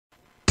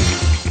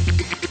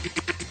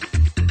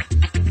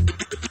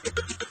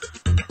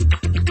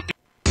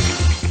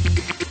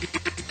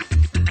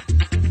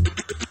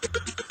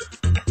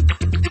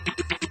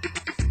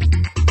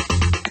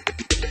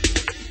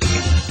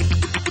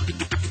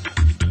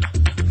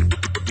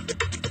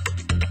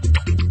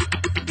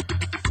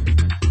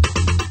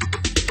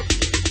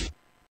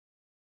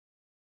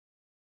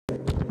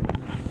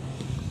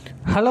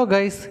Hello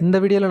guys, இந்த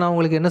வீடியோவில் நான்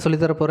உங்களுக்கு என்ன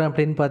சொல்லித்தர போகிறேன்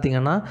அப்படின்னு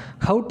பார்த்தீங்கன்னா,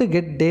 how to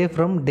get day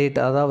from date.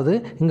 அதாவது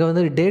இங்கே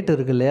வந்து டேட்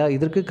இருக்குது இல்லையா,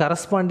 இதற்கு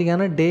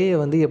கரஸ்பாண்டிங்கான டேயை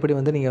வந்து எப்படி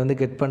வந்து நீங்கள் வந்து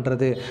கெட்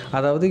பண்ணுறது.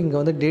 அதாவது இங்கே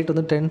வந்து டேட்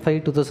வந்து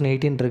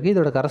 10/5/2018 இருக்குது.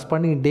 இதோட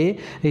கரஸ்பாண்டிங் டே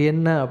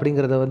என்ன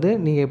அப்படிங்கிறத வந்து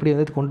நீங்கள் எப்படி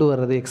வந்து கொண்டு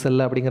வர்றது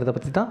எக்ஸலில் அப்படிங்கிறத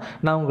பற்றி தான்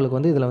நான் உங்களுக்கு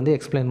வந்து இதில் வந்து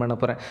எக்ஸ்பிளைன் பண்ண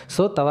போகிறேன்.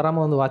 ஸோ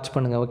தவறாமல் வந்து வாட்ச்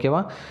பண்ணுங்கள்,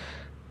 ஓகேவா.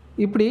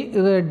 இப்படி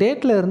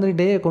டேட்டில் இருந்து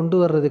டேயை கொண்டு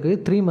வர்றதுக்கு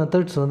 3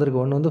 மெத்தட்ஸ் வந்துருக்கு.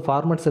 ஒன்று வந்து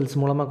ஃபார்மட் செல்ஸ்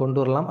மூலமாக கொண்டு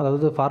வரலாம்,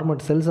 அதாவது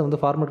ஃபார்மட் செல்ஸை வந்து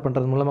ஃபார்மட்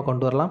பண்ணுறது மூலமாக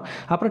கொண்டு வரலாம்.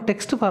 அப்புறம்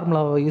டெக்ஸ்ட்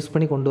ஃபார்முலாவை யூஸ்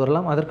பண்ணி கொண்டு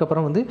வரலாம்.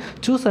 அதுக்கப்புறம் வந்து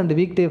சூஸ் அண்ட்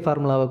வீக் டே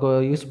ஃபார்முலாவை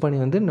யூஸ் பண்ணி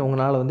வந்து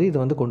உங்களால் வந்து இதை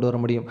வந்து கொண்டு வர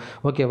முடியும்,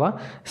 ஓகேவா.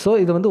 ஸோ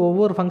இது வந்து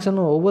ஒவ்வொரு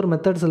ஃபங்க்ஷனும் ஒவ்வொரு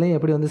மெத்தட்ஸ்லையும்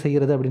எப்படி வந்து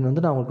செய்கிறது அப்படின்னு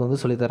வந்து நான் உங்களுக்கு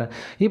வந்து சொல்லித்தரேன்.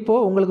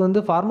 இப்போது உங்களுக்கு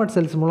வந்து ஃபார்மட்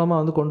செல்ஸ் மூலமாக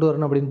வந்து கொண்டு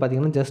வரணும் அப்படின்னு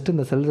பார்த்தீங்கன்னா, ஜஸ்ட்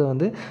இந்த செல்ஸை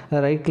வந்து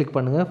ரைட் கிளிக்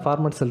பண்ணுங்கள்,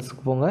 ஃபார்மட்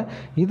செல்ஸுக்கு போங்க.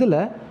 இதில்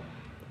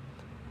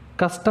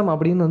கஸ்டம்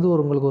அப்படின்னு வந்து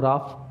உங்களுக்கு ஒரு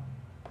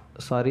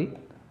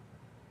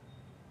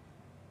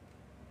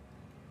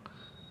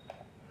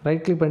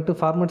ரைட் கிளிக் பண்ணிட்டு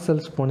ஃபார்மட்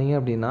செல்ஸ் போனீங்க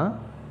அப்படின்னா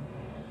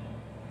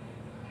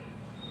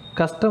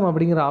கஸ்டம்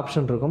அப்படிங்கிற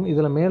ஆப்ஷன் இருக்கும்.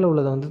 இதில் மேலே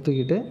உள்ளதை வந்து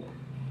தூக்கிட்டு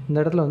இந்த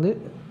இடத்துல வந்து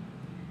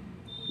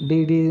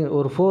டிடி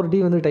ஒரு 4D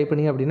வந்து டைப்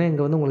பண்ணிங்க அப்படின்னா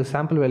இங்கே வந்து உங்களுக்கு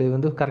சாம்பிள் வேல்யூ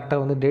வந்து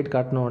கரெக்டாக வந்து டேட்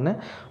காட்டினோடனே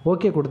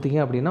ஓகே கொடுத்தீங்க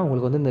அப்படின்னா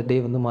உங்களுக்கு வந்து இந்த டே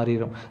வந்து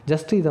மாறிடும்.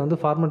 ஜஸ்ட் இதை வந்து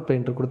ஃபார்மட்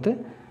பெயிண்டர் கொடுத்து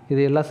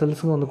இது எல்லா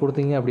செல்ஸுக்கும் வந்து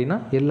கொடுத்தீங்க அப்படின்னா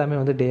எல்லாமே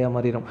வந்து டேயாக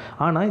மாறிடும்.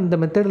 ஆனால் இந்த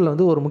மெத்தடில்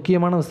வந்து ஒரு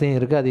முக்கியமான விஷயம்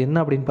இருக்குது. அது என்ன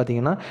அப்படின்னு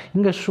பார்த்தீங்கன்னா,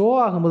 இங்கே ஷோ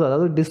ஆகும்போது,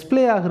 அதாவது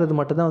டிஸ்பிளே ஆகிறது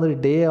மட்டும்தான் வந்து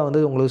டேயாக வந்து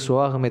உங்களுக்கு ஷோ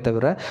ஆகுமே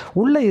தவிர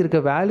உள்ளே இருக்க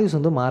வேல்யூஸ்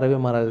வந்து மாறவே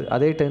மாறாது.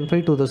 அதே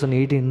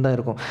 10/5/2018 தான்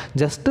இருக்கும்.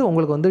 ஜஸ்ட்டு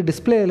உங்களுக்கு வந்து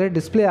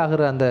டிஸ்பிளே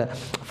ஆகிற அந்த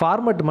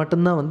ஃபார்மட்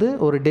மட்டும்தான் வந்து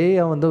ஒரு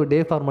டேயாக வந்து டே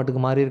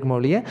ஃபார்மட்டுக்கு மாறி இருக்குமோ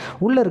ஒழிய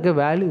உள்ளே இருக்க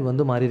வேல்யூ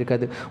வந்து மாறி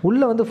இருக்காது.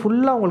 உள்ளே வந்து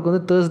ஃபுல்லாக உங்களுக்கு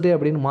வந்து தேர்ஸ்டே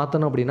அப்படின்னு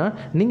மாற்றணும் அப்படின்னா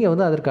நீங்கள்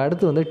வந்து அதற்கு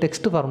அடுத்து வந்து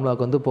டெக்ஸ்ட்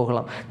ஃபார்முலாவுக்கு வந்து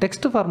போகலாம்.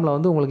 டெக்ஸ்ட் ஃபார்முலா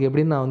வந்து உங்களுக்கு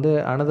எப்படின்னு நான் வந்து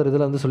அனதர்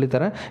இதில் வந்து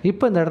சொல்லித்தரேன்.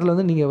 இப்போ இந்த இடத்துல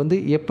வந்து நீங்கள் வந்து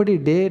எப்படி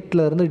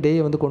டேட்டில் இருந்து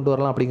டேயை வந்து கொண்டு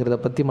வரலாம் அப்படிங்கிறத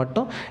பற்றி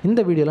மட்டும் இந்த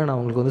வீடியோவில் நான்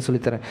உங்களுக்கு வந்து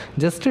சொல்லித்தரேன்.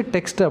 ஜஸ்ட்டு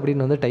டெக்ஸ்ட்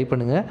அப்படின்னு வந்து டைப்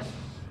பண்ணுங்கள்.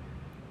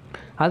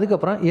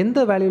 அதுக்கப்புறம்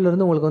எந்த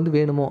வேல்யூலேருந்து உங்களுக்கு வந்து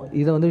வேணுமோ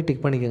இதை வந்து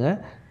டிக் பண்ணிக்கோங்க,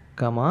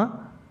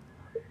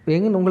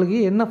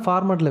 உங்களுக்கு என்ன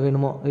ஃபார்மேட்டில்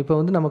வேணுமோ. இப்போ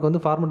வந்து நமக்கு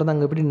வந்து ஃபார்மேட் வந்து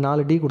அங்கே எப்படி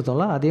 4D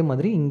கொடுத்தோம்ல அதே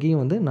மாதிரி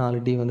இங்கேயும் வந்து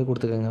 4D வந்து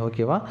கொடுத்துக்கோங்க,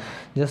 ஓகேவா.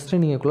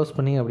 ஜஸ்ட்டு நீங்கள் க்ளோஸ்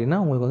பண்ணிங்க அப்படின்னா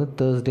உங்களுக்கு வந்து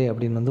தேர்ஸ்டே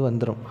அப்படின்னு வந்து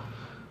வந்துடும்.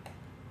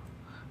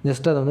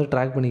 ஜஸ்ட் அதை வந்து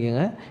ட்ராக்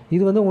பண்ணிக்கோங்க.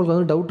 இது வந்து உங்களுக்கு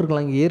வந்து டவுட்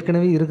இருக்கலாம், இங்கே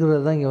ஏற்கனவே இருக்கிறது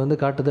தான் இங்கே வந்து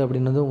காட்டுது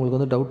அப்படின்னு வந்து உங்களுக்கு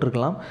வந்து டவுட்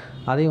இருக்கலாம்.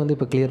 அதையும் வந்து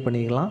இப்போ கிளியர்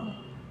பண்ணிக்கலாம்.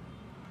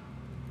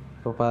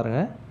 இப்போ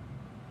பாருங்கள்,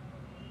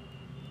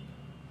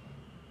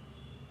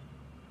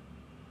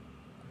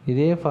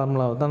 இதே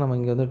ஃபார்முலாவை தான் நம்ம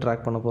இங்கே வந்து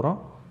ட்ராக் பண்ண போகிறோம்.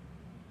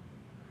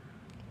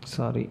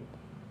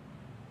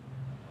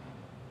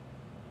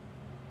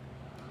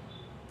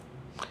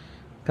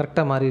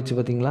 கரெக்டாக மாறிடுச்சு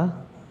பார்த்தீங்களா.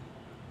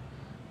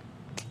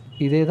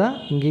 இதே தான்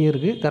இங்கேயும்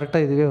இருக்குது,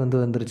 கரெக்டாக இதுவே வந்து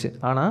வந்துருச்சு.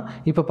 ஆனால்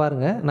இப்போ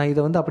பாருங்கள், நான்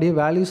இதை வந்து அப்படியே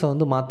வேல்யூஸை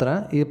வந்து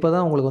மாற்றுறேன். இப்போ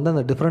தான் உங்களுக்கு வந்து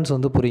அந்த டிஃப்ரென்ஸ்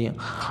வந்து புரியும்.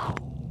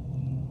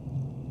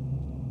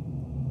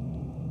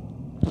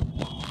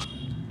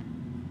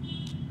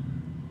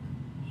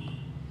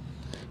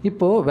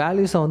 இப்போது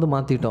வேல்யூஸை வந்து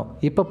மாற்றிட்டோம்.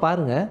 இப்போ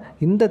பாருங்கள்,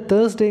 இந்த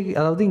தேர்ஸ்டேக்கு,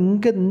 அதாவது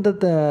இங்கே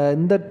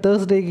இந்த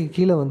தேர்ஸ்டேக்கு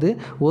கீழே வந்து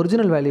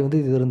ஒரிஜினல் வேல்யூ வந்து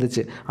இது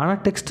இருந்துச்சு. ஆனால்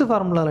டெக்ஸ்ட்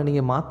ஃபார்முலாவில்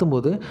நீங்கள்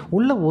மாற்றும்போது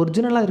உள்ள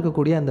ஒரிஜினலாக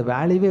இருக்கக்கூடிய அந்த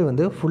வேல்யூவே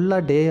வந்து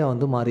ஃபுல்லாக டேயாக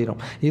வந்து மாறிடும்.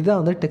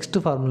 இதுதான் வந்து டெக்ஸ்ட்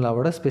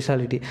ஃபார்முலாவோட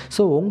ஸ்பெஷாலிட்டி.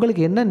 ஸோ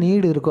உங்களுக்கு என்ன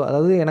நீடு இருக்கோ,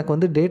 அதாவது எனக்கு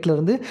வந்து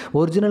டேட்லேருந்து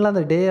ஒரிஜினலாக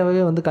அந்த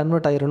டேயாகவே வந்து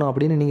கன்வெர்ட் ஆகிடணும்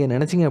அப்படின்னு நீங்கள்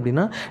நினச்சிங்க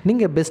அப்படின்னா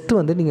நீங்கள் பெஸ்ட்டு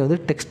வந்து நீங்கள் வந்து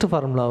டெக்ஸ்ட்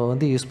ஃபார்முலாவை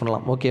வந்து யூஸ்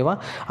பண்ணலாம், ஓகேவா.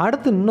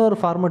 அடுத்து இன்னொரு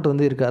ஃபார்மேட்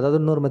வந்து இருக்குது,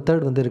 அதாவது இன்னொரு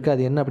மெத்தட் வந்து இருக்குது.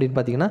 அது என்ன அப்படின்னு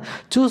பார்த்தீங்கன்னா,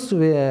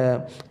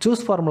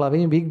 சூஸ்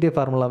ஃபார்முலாவையும் வீக் டே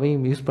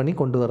ஃபார்முலாவையும் யூஸ் பண்ணி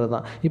கொண்டு வரது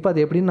தான். இப்போ அது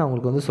எப்படின்னு நான்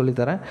உங்களுக்கு வந்து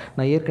சொல்லித்தரேன்.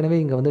 நான் ஏற்கனவே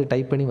இங்கே வந்து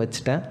டைப் பண்ணி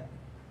வச்சுட்டேன்.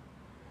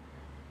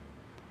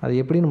 அது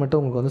எப்படின்னு மட்டும்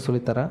உங்களுக்கு வந்து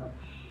சொல்லித்தரேன்.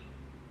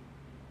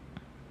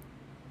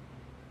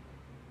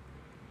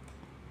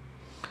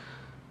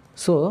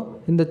 ஸோ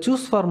இந்த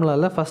சூஸ்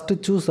ஃபார்முலாவில் ஃபஸ்ட்டு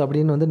சூஸ்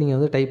அப்படின்னு வந்து நீங்கள்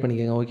வந்து டைப்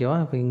பண்ணிக்கோங்க, ஓகேவா.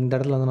 இப்போ இந்த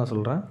இடத்துல வந்து நான்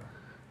சொல்கிறேன்,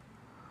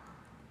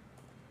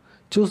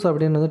 சூஸ்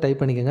அப்படின்னு வந்து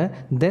டைப் பண்ணிக்கோங்க.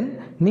 தென்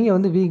நீங்கள்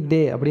வந்து வீக் டே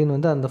அப்படின்னு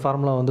வந்து அந்த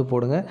ஃபார்முலா வந்து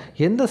போடுங்க.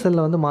 எந்த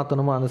செல்லை வந்து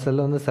மாற்றணுமோ அந்த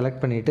செல்லை வந்து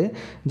செலக்ட் பண்ணிவிட்டு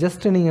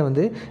ஜஸ்ட்டு நீங்கள்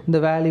வந்து இந்த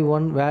வேல்யூ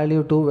 1,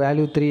 வேல்யூ 2,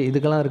 வேல்யூ 3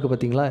 இதுக்கெல்லாம் இருக்குது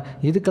பார்த்தீங்களா,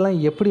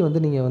 இதுக்கெல்லாம் எப்படி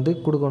வந்து நீங்கள் வந்து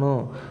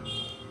கொடுக்கணும்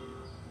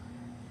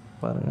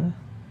பாருங்கள்.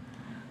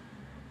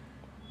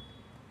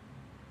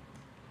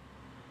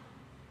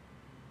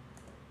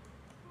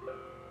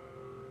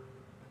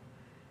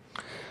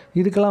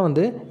 இதுக்கெல்லாம்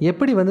வந்து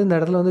எப்படி வந்து இந்த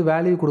இடத்துல வந்து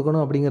வேல்யூ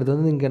கொடுக்கணும் அப்படிங்கிறது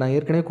வந்து இங்கே நான்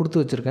ஏற்கனவே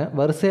கொடுத்து வச்சுருக்கேன்.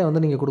 வரிசையாக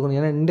வந்து நீங்கள் கொடுக்கணும்.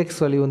 ஏன்னா இண்டெக்ஸ்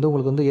வேல்யூ வந்து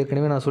உங்களுக்கு வந்து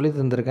ஏற்கனவே நான் சொல்லி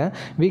தந்திருக்கேன்.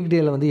 வீக்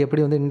டேயில் வந்து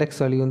எப்படி வந்து இண்டெக்ஸ்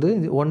வேல்யூ வந்து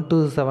 1 to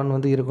 7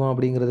 வந்து இருக்கும்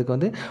அப்படிங்கிறதுக்கு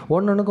வந்து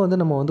ஒன்றுக்கு வந்து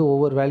நம்ம வந்து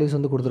ஒவ்வொரு வேல்யூஸ்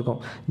வந்து கொடுத்துருக்கோம்.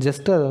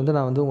 ஜஸ்ட்டு அதை வந்து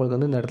நான் வந்து உங்களுக்கு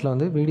வந்து இந்த இடத்துல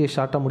வந்து வீடியோ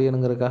ஷார்ட்டாக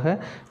முடியணுங்கிறதுக்காக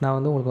நான்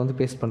வந்து உங்களுக்கு வந்து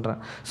பேஸ்ட்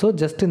பண்ணுறேன். ஸோ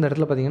ஜஸ்ட் இந்த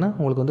இடத்துல பார்த்தீங்கன்னா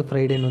உங்களுக்கு வந்து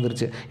ஃப்ரைடேன்னு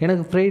வந்துருச்சு.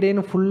 எனக்கு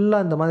ஃப்ரைடேன்னு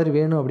ஃபுல்லாக இந்த மாதிரி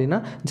வேணும்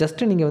அப்படின்னா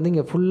ஜஸ்ட்டு நீங்கள் வந்து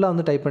இங்கே ஃபுல்லாக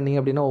வந்து டைப் பண்ணிங்க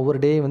அப்படின்னா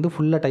ஒவ்வொரு டே வந்து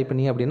ஃபுல்லாக டைப்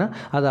பண்ணிங்க அப்படின்னா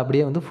அது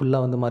அப்படியே வந்து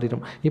ஃபுல்லாக வந்து மாறிடும்.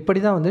 இப்படி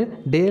தான் வந்து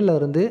டேல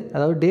இருந்து,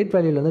 அதாவது டேட்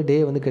வேல்யூலேருந்து டே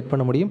வந்து கெட்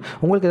பண்ண முடியும்.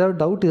 உங்களுக்கு ஏதாவது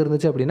டவுட்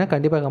இருந்துச்சு அப்படின்னா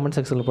கண்டிப்பாக கமெண்ட்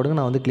செக்ஷனில் போடுங்க,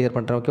 நான் வந்து கிளியர்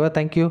பண்ணுறேன், ஓகேவா.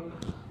 தேங்க்யூ.